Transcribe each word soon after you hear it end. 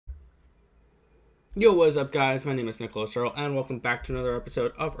Yo, what's up, guys? My name is Nicholas Earl, and welcome back to another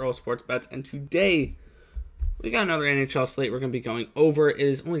episode of Earl Sports Bets. And today, we got another NHL slate we're going to be going over. It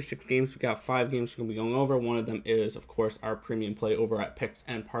is only 6 games. We got 5 games we're going to be going over. One of them is, of course, our premium play over at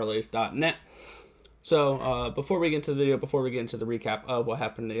picksandparleys.net. So, before we get into the video, before we get into the recap of what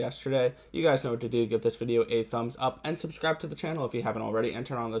happened yesterday, you guys know what to do. Give this video a thumbs up and subscribe to the channel if you haven't already, and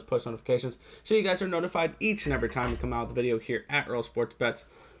turn on those post notifications so you guys are notified each and every time we come out with a video here at Earl Sports Bets.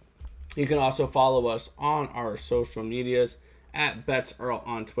 You can also follow us on our social medias at BetsEarl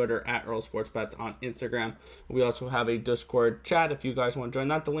on Twitter, at Earl Sports Bets on Instagram. We also have a Discord chat if you guys want to join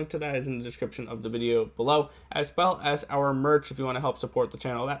that. The link to that is in the description of the video below, as well as our merch if you want to help support the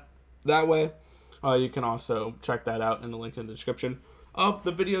channel that way. You can also check that out in the link in the description of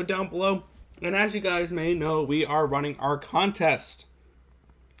the video down below. And as you guys may know, we are running our contest.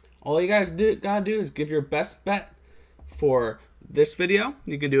 All you guys gotta do is give your best bet for this video.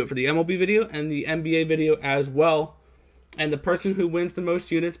 You can do it for the MLB video and the NBA video as well. And the person who wins the most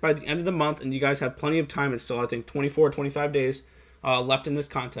units by the end of the month, and you guys have plenty of time, it's still, I think, 25 days left in this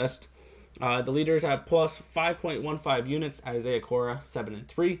contest. The leaders at plus 5.15 units. Isaiah Cora,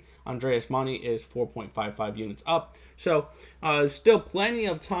 7-3. Andreas Monti is 4.55 units up. So, still plenty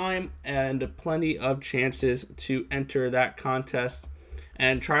of time and plenty of chances to enter that contest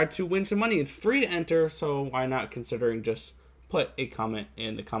and try to win some money. It's free to enter, so why not, considering just put a comment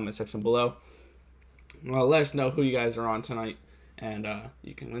in the comment section below. Let us know who you guys are on tonight, and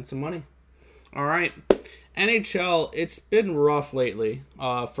you can win some money. All right, NHL, it's been rough lately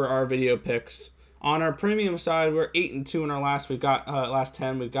for our video picks. On our premium side, we're 8-2 in our last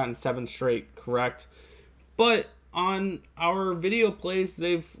 10. We've gotten 7 straight correct, but on our video plays,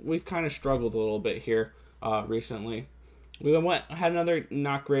 we've kind of struggled a little bit here recently. We had another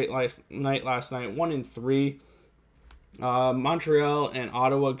not great last night. 1-3. Montreal and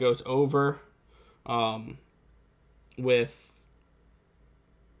Ottawa goes over with,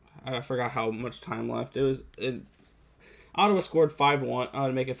 I forgot how much time left. Ottawa scored 5-1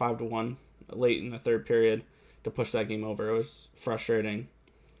 to make it 5-1 late in the third period to push that game over. It was frustrating.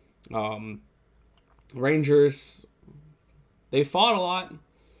 Rangers, they fought a lot.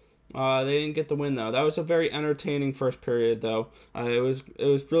 They didn't get the win though. That was a very entertaining first period though. It was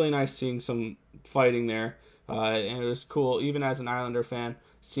really nice seeing some fighting there. And it was cool, even as an Islander fan,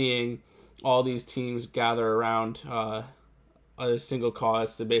 seeing all these teams gather around a single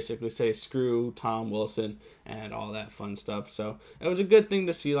cause to basically say screw Tom Wilson and all that fun stuff. So it was a good thing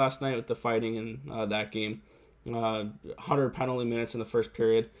to see last night with the fighting in that game. 100 penalty minutes in the first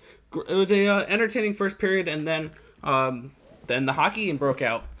period. It was a entertaining first period, and then the hockey game broke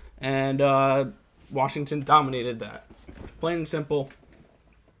out, and Washington dominated that. Plain and simple.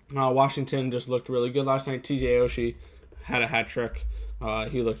 Washington just looked really good last night. TJ Oshie had a hat trick.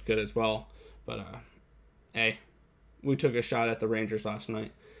 He looked good as well. But, hey, we took a shot at the Rangers last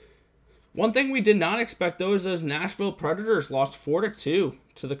night. One thing we did not expect, though, is those Nashville Predators lost 4-2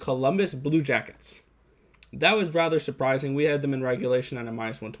 to the Columbus Blue Jackets. That was rather surprising. We had them in regulation at a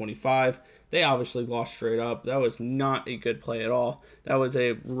 -125. They obviously lost straight up. That was not a good play at all. That was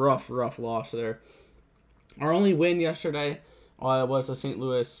a rough loss there. Our only win yesterday was the St.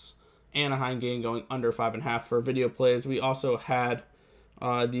 Louis Anaheim game, going under 5.5 for video plays. We also had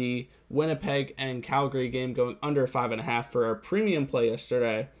the Winnipeg and Calgary game going under 5.5 for our premium play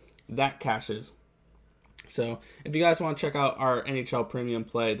yesterday. That cashes. So if you guys want to check out our NHL premium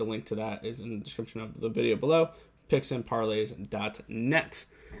play, the link to that is in the description of the video below, picksandparleys.net.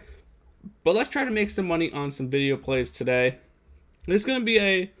 But let's try to make some money on some video plays today. It's going to be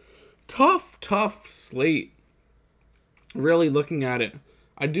a tough slate. Really looking at it,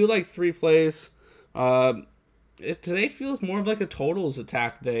 I do like 3 plays. Today feels more of like a totals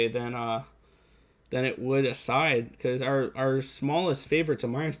attack day than it would a side, because our smallest favorites are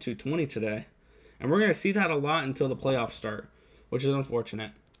 -220 today, and we're gonna see that a lot until the playoffs start, which is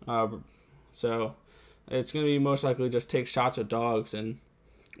unfortunate. So it's gonna be most likely just take shots at dogs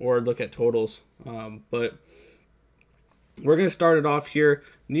or look at totals. But we're going to start it off here.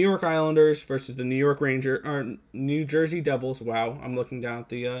 New York Islanders versus the New Jersey Devils. Wow, I'm looking down at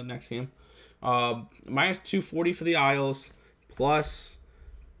the next game. -240 for the Isles, plus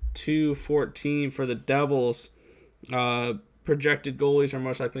 214 for the Devils. Projected goalies are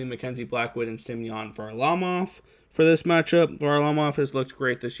most likely Mackenzie Blackwood and Semyon Varlamov for this matchup. Varlamov has looked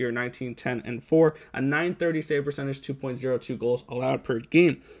great this year, 19, 10, and 4. A .930 save percentage, 2.02 goals allowed per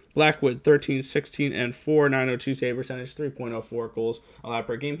game. Blackwood, 13, 16, and 4, 902 save percentage, 3.04 goals allowed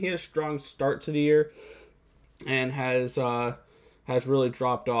per game. He had a strong start to the year and has really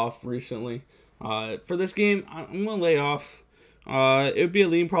dropped off recently. For this game, I'm going to lay off It would be a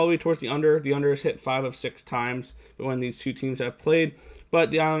lean probably towards the under. The under has hit 5 of 6 times when these two teams have played, but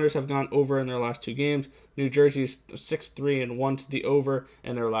the Islanders have gone over in their last 2 games. New Jersey's 6-3-1 to the over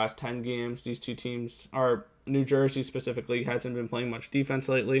in their last 10 games. These two teams are New Jersey specifically hasn't been playing much defense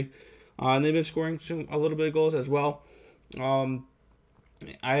lately, and they've been scoring a little bit of goals as well.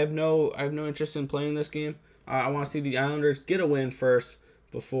 I have no interest in playing this game. I want to see the Islanders get a win first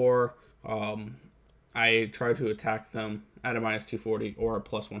before I try to attack them at a minus 240 or a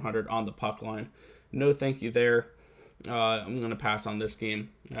plus 100 on the puck line. No thank you there. I'm going to pass on this game.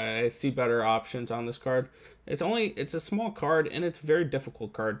 I see better options on this card. It's a small card, and it's a very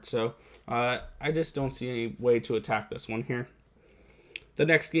difficult card, so I just don't see any way to attack this one here. The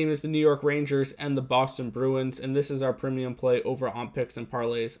next game is the New York Rangers and the Boston Bruins, and this is our premium play over on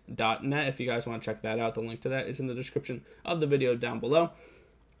picksandparlays.net. If you guys want to check that out, the link to that is in the description of the video down below.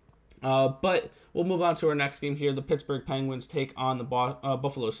 But we'll move on to our next game here. The Pittsburgh Penguins take on the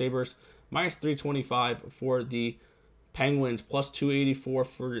Buffalo Sabres. Minus 325 for the Penguins, plus 284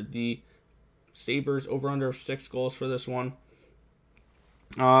 for the Sabres. Over under 6 goals for this one.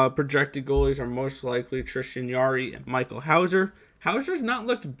 Projected goalies are most likely Tristan Jarry and Michael Hauser. Hauser's not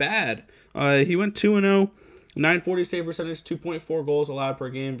looked bad. He went 2-0, 940 save percentage, 2.4 goals allowed per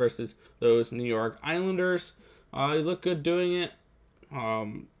game versus those New York Islanders. He looked good doing it.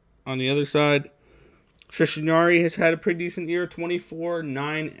 On the other side, Tristan Jarry has had a pretty decent year, 24,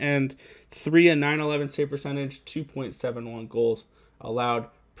 9, and 3, and 911 save percentage, 2.71 goals allowed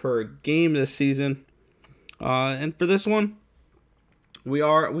per game this season. And for this one, we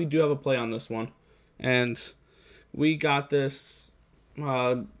do have a play on this one, and we got this.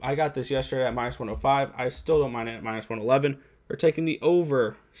 I got this yesterday at minus 105. I still don't mind it at minus 111. We're taking the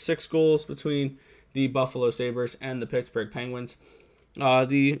over 6 goals between the Buffalo Sabres and the Pittsburgh Penguins.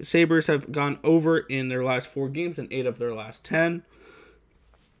 The Sabres have gone over in their last 4 games and 8 of their last 10.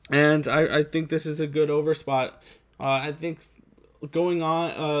 And I think this is a good over spot. I think going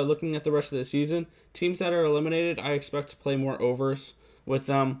on, looking at the rest of the season, teams that are eliminated, I expect to play more overs with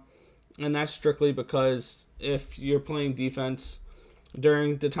them. And that's strictly because if you're playing defense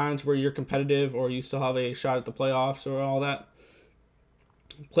during the times where you're competitive or you still have a shot at the playoffs or all that,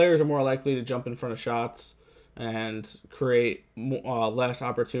 players are more likely to jump in front of shots and create less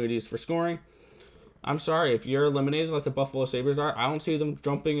opportunities for scoring. I'm sorry, if you're eliminated like the Buffalo Sabres are, I don't see them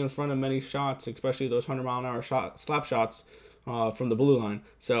jumping in front of many shots, especially those 100-mile-an-hour slap shots from the blue line.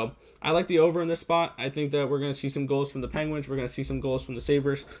 So I like the over in this spot. I think that we're going to see some goals from the Penguins. We're going to see some goals from the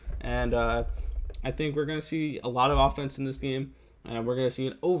Sabres. And I think we're going to see a lot of offense in this game. And we're going to see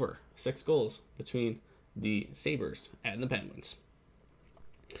an over 6 goals between the Sabres and the Penguins.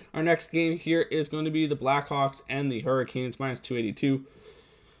 Our next game here is going to be the Blackhawks and the Hurricanes, minus 282.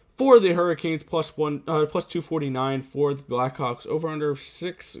 For the Hurricanes, plus 249 for the Blackhawks. Over under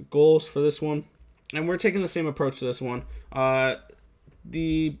 6 goals for this one. And we're taking the same approach to this one.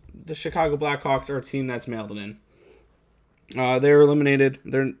 The Chicago Blackhawks are a team that's mailed it in. They're eliminated.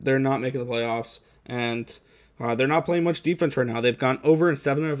 They're not making the playoffs. And they're not playing much defense right now. They've gone over in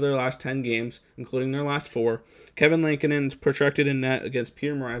 7 of their last 10 games, including their last 4. Kevin Lankinen's projected in net against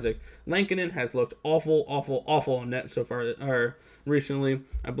Peter Mrazek. Lankinen has looked awful in net so far, recently.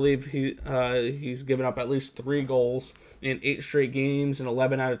 I believe he's given up at least 3 goals in 8 straight games and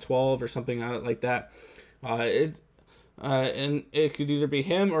 11 out of 12 or something like that. And it could either be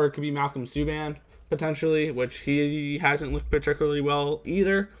him or it could be Malcolm Subban, potentially, which he hasn't looked particularly well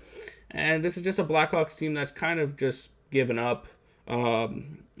either. And this is just a Blackhawks team that's kind of just given up.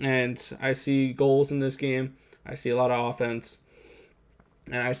 And I see goals in this game. I see a lot of offense.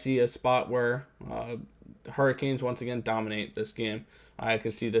 And I see a spot where Hurricanes once again dominate this game. I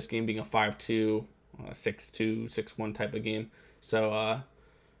could see this game being a 5-2, 6-2, 6-1 type of game. So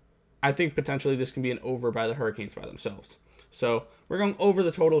I think potentially this can be an over by the Hurricanes by themselves. So we're going over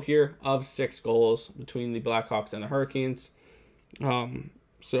the total here of 6 goals between the Blackhawks and the Hurricanes.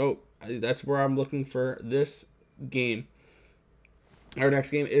 So that's where I'm looking for this game. Our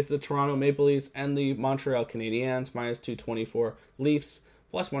next game is the Toronto Maple Leafs and the Montreal Canadiens, minus 224 Leafs,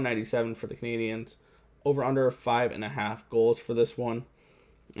 plus 197 for the Canadiens. Over under 5.5 goals for this one.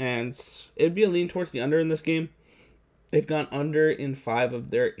 And it'd be a lean towards the under in this game. They've gone under in 5 of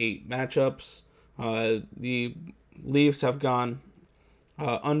their 8 matchups. The Leafs have gone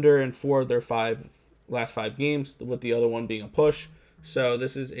under in 4 of their last 5 games, with the other one being a push. So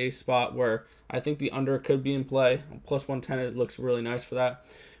this is a spot where I think the under could be in play. Plus 110, it looks really nice for that.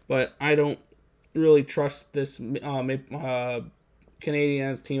 But I don't really trust this Canadiens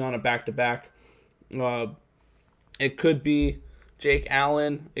team on a back-to-back. It could be Jake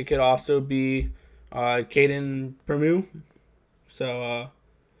Allen. It could also be Caden Premu. So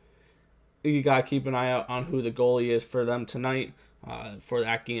you got to keep an eye out on who the goalie is for them tonight for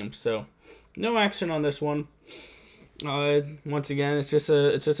that game. So no action on this one. Once again, it's just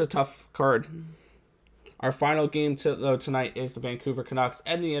a tough card. Our final game tonight is the Vancouver Canucks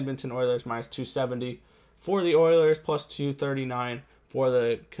and the Edmonton Oilers minus 270 for the Oilers, plus 239 for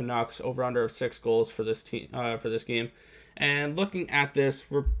the Canucks. Over under of 6 goals for this team for this game. And looking at this,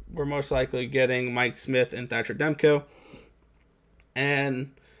 we're most likely getting Mike Smith and Thatcher Demko.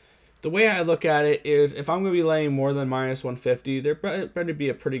 And the way I look at it is, if I'm going to be laying more than minus 150, there better be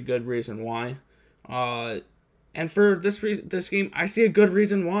a pretty good reason why. And for this game, I see a good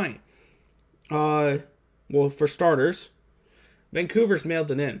reason why. Well, for starters, Vancouver's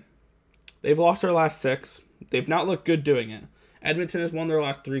mailed it in. They've lost their last 6. They've not looked good doing it. Edmonton has won their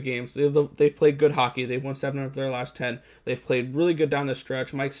last 3 games. They've played good hockey. They've won 7 of their last 10. They've played really good down the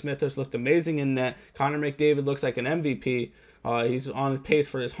stretch. Mike Smith has looked amazing in net. Connor McDavid looks like an MVP. He's on pace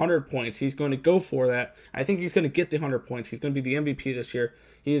for his 100 points. He's going to go for that. I think he's going to get the 100 points. He's going to be the MVP this year.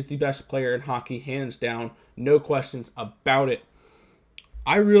 He is the best player in hockey, hands down. No questions about it.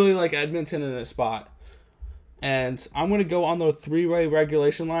 I really like Edmonton in this spot. And I'm going to go on the 3-way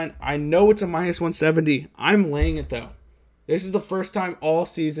regulation line. I know it's a minus 170. I'm laying it, though. This is the first time all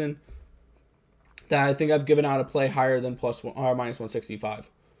season that I think I've given out a play higher than minus 165.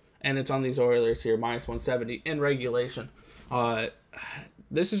 And it's on these Oilers here, minus 170 in regulation.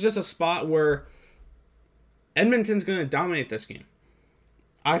 This is just a spot where Edmonton's going to dominate this game.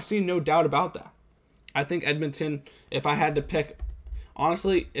 I see no doubt about that. I think Edmonton, if I had to pick,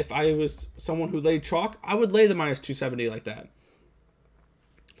 honestly, if I was someone who laid chalk, I would lay the minus 270 like that.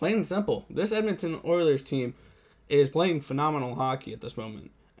 Plain and simple. This Edmonton Oilers team is playing phenomenal hockey at this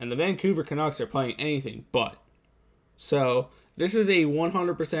moment. And the Vancouver Canucks are playing anything but. So, this is a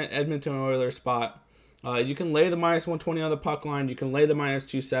 100% Edmonton Oilers spot. You can lay the minus 120 on the puck line. You can lay the minus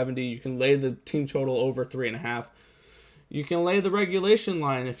 270. You can lay the team total over 3.5. You can lay the regulation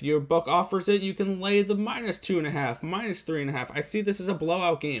line. If your book offers it, you can lay the minus 2.5, minus 3.5. I see this as a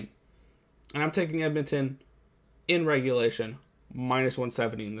blowout game. And I'm taking Edmonton in regulation, minus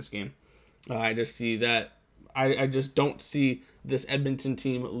 170 in this game. I just see that. I just don't see this Edmonton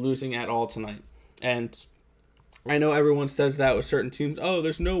team losing at all tonight. And I know everyone says that with certain teams. Oh,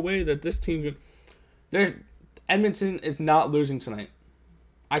 there's no way that this team could. Edmonton is not losing tonight.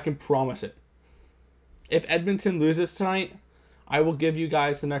 I can promise it. If Edmonton loses tonight, I will give you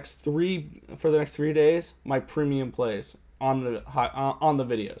guys the next 3 days my premium plays on the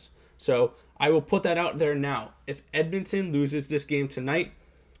videos. So I will put that out there now. If Edmonton loses this game tonight,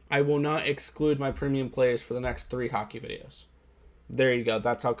 I will not exclude my premium plays for the next 3 hockey videos. There you go.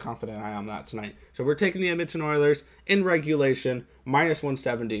 That's how confident I am that tonight. So we're taking the Edmonton Oilers in regulation, minus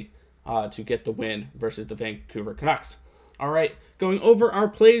 170 to get the win versus the Vancouver Canucks. All right, going over our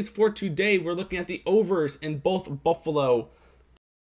plays for today, we're looking at the overs in both Buffalo